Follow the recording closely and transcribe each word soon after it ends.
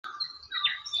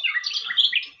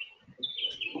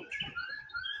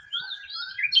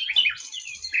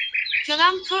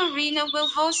Arena will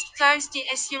host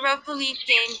Thursday's Europa League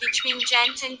game between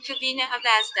Gent and Crvena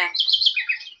Zvezda.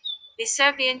 The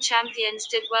Serbian champions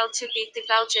did well to beat the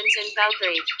Belgians in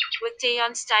Belgrade, with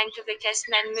Dejan Stankovic's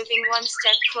men moving one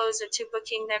step closer to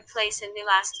booking their place in the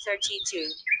last 32.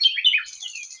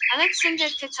 Alexander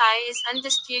Katai is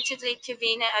undisputedly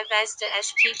Crvena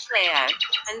Zvezda's key player,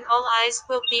 and all eyes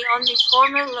will be on the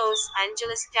former Los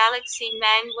Angeles Galaxy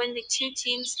man when the two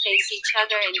teams face each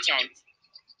other in Gent.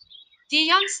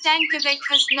 Dejan Stankovic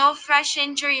has no fresh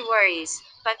injury worries,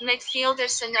 but midfielder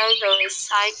Sanogo is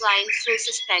sidelined through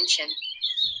suspension.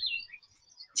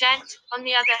 Gent, on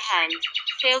the other hand,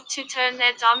 failed to turn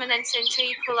their dominance into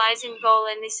equalizing goal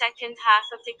in the second half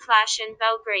of the clash in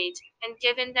Belgrade, and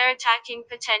given their attacking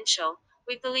potential,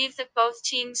 we believe that both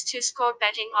teams' two-score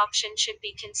betting option should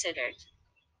be considered.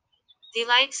 The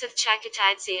likes of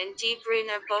Chakotadze and De Bruyne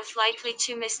are both likely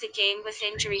to miss the game with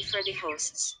injury for the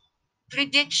hosts.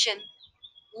 Prediction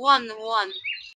 1-1.